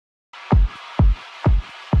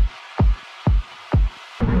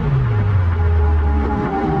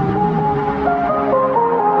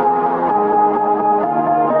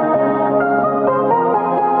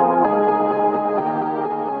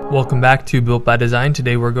Welcome back to Built by Design.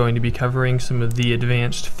 Today we're going to be covering some of the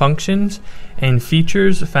advanced functions and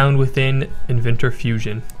features found within Inventor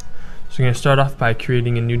Fusion. So we're going to start off by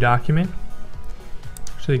creating a new document.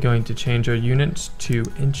 Actually going to change our units to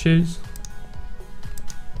inches.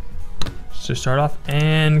 So start off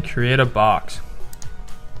and create a box.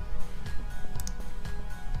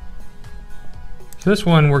 So this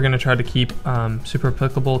one we're going to try to keep super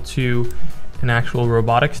applicable to an actual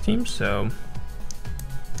robotics team. So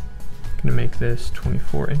I'm going to make this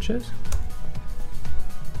 24 inches.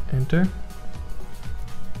 Enter.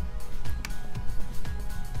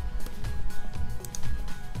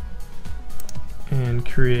 And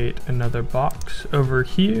create another box over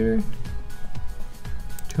here.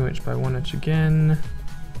 2 inch by 1 inch again.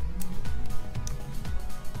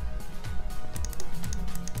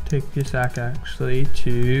 Take this actually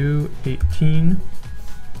to 18.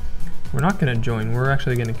 We're not going to join, we're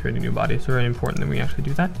actually going to create a new body. It's very important that we actually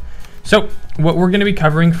do that. So what we're going to be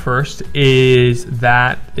covering first is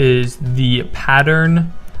the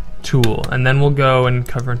pattern tool, and then we'll go and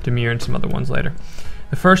cover Demir and some other ones later.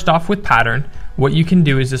 The first off with pattern, what you can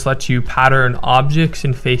do is this lets you pattern objects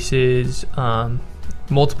and faces,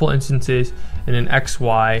 multiple instances in an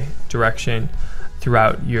XY direction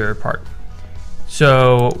throughout your part.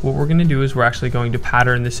 So what we're going to do is we're actually going to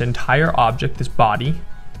pattern this entire object, this body,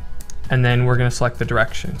 and then we're going to select the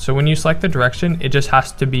direction. So when you select the direction, it just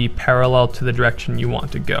has to be parallel to the direction you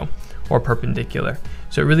want to go, or perpendicular.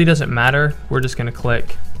 So it really doesn't matter. We're just going to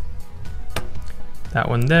click that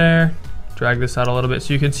one there, drag this out a little bit.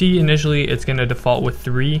 So you can see initially it's going to default with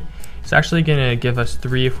 3. It's actually going to give us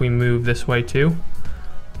 3 if we move this way too,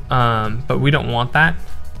 but we don't want that.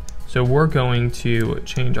 So we're going to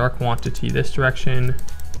change our quantity this direction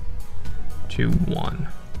to 1.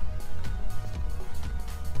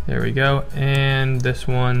 There we go, and this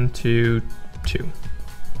one to 2.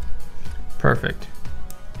 Perfect.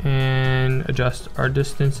 And adjust our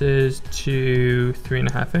distances to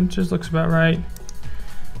 3.5 inches, looks about right.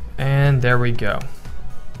 And there we go.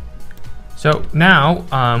 So now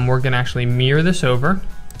we're gonna actually mirror this over.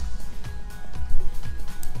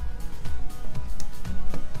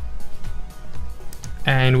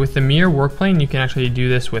 And with the mirror work plane, you can actually do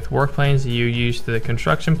this with work planes that you use to the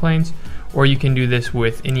construction planes, or you can do this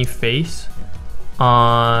with any face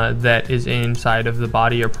that is inside of the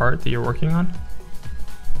body or part that you're working on.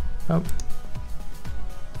 Oh,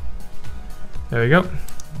 there we go.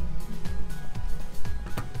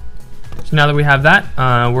 So now that we have that,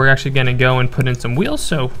 we're actually going to go and put in some wheels.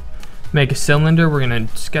 So make a cylinder. We're going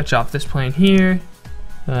to sketch off this plane here.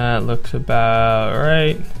 That looks about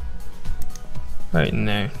right in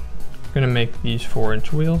there. We're going to make these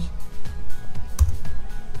 4-inch wheels.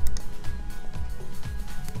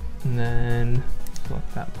 And then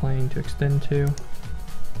select that plane to extend to.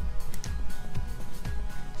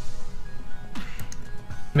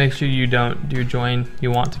 Make sure you don't do join.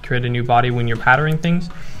 You want to create a new body when you're patterning things,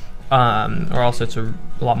 or else it's a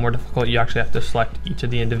lot more difficult. You actually have to select each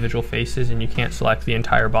of the individual faces, and you can't select the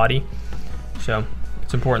entire body. So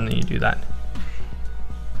it's important that you do that.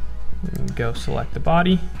 And go select the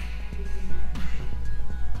body.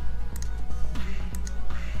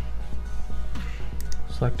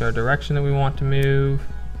 Select our direction that we want to move,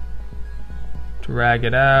 drag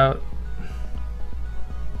it out,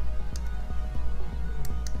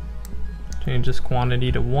 change this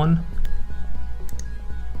quantity to 1.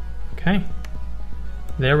 Okay,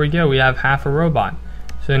 there we go, we have half a robot.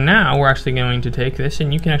 So now we're actually going to take this,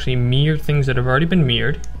 and you can actually mirror things that have already been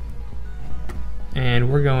mirrored,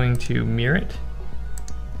 and we're going to mirror it.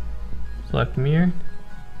 Select mirror,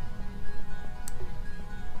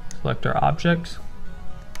 select our objects.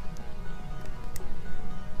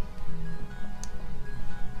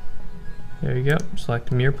 There you go,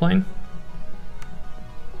 select mirror plane.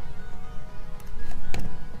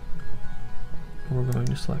 We're going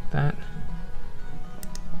to select that.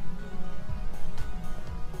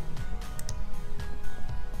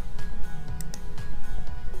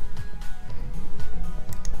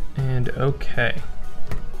 And okay.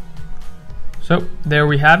 So there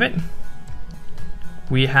we have it.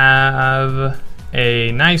 We have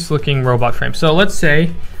a nice looking robot frame. So let's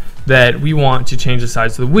say that we want to change the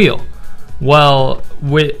size of the wheel. Well,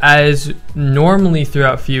 as normally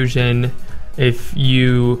throughout Fusion, if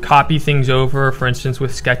you copy things over, for instance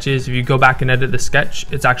with sketches, if you go back and edit the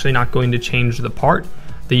sketch, it's actually not going to change the part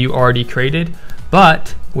that you already created.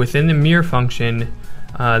 But within the mirror function,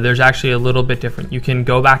 there's actually a little bit different. You can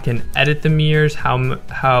go back and edit the mirrors,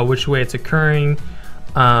 which way it's occurring,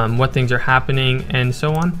 what things are happening, and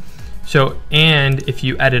so on. So, and if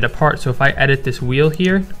you edit a part, so if I edit this wheel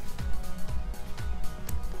here,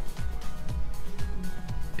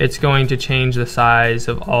 it's going to change the size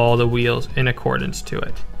of all the wheels in accordance to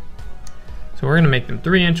it. So we're going to make them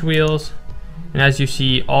 3-inch wheels, and as you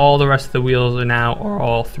see, all the rest of the wheels are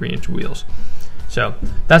all 3-inch wheels. So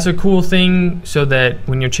that's a cool thing, so that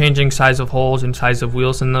when you're changing size of holes and size of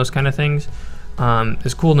wheels and those kind of things,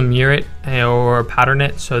 it's cool to mirror it or pattern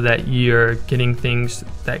it so that you're getting things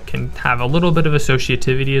that can have a little bit of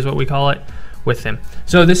associativity, is what we call it, with them.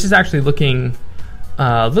 So this is actually looking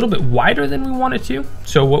a little bit wider than we want it to.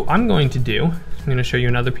 So what I'm going to do, I'm going to show you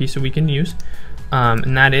another piece that we can use,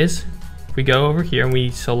 and that is, if we go over here and we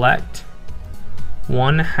select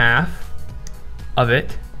 1/2 of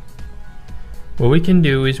it, what we can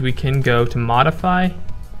do is we can go to modify,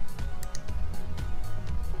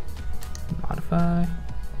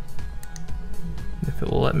 if it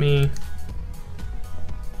will let me,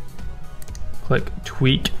 click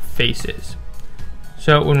tweak faces.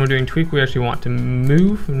 So when we're doing tweak, we actually want to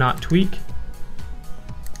move, not tweak.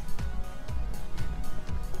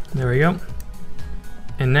 There we go.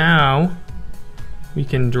 And now we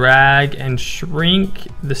can drag and shrink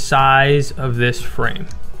the size of this frame.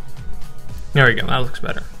 There we go, that looks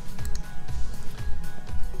better.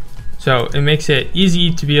 So it makes it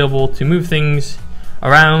easy to be able to move things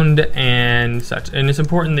around and such. And it's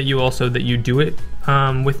important that you do it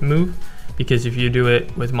with move, because if you do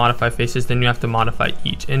it with modify faces, then you have to modify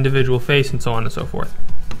each individual face and so on and so forth.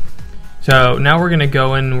 So now we're gonna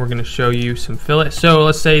go in and we're gonna show you some fillets. So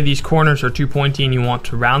let's say these corners are too pointy and you want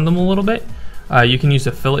to round them a little bit. You can use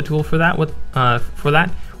the fillet tool for that.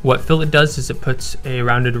 What fillet does is it puts a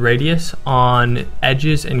rounded radius on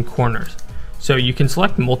edges and corners. So you can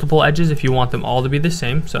select multiple edges if you want them all to be the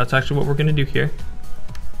same. So that's actually what we're gonna do here.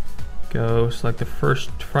 Go select the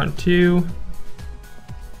first front two.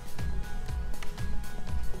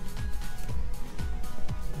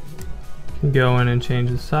 You can go in and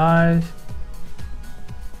change the size.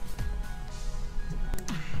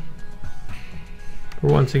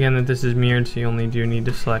 But once again, that this is mirrored, so you only do need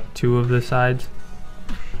to select 2 of the sides,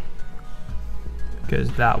 because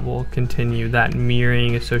that will continue, that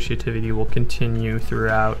mirroring associativity will continue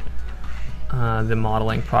throughout the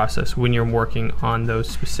modeling process when you're working on those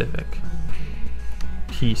specific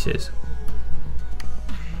pieces.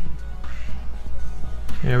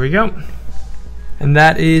 There we go. And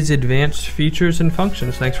that is advanced features and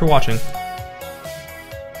functions. Thanks for watching.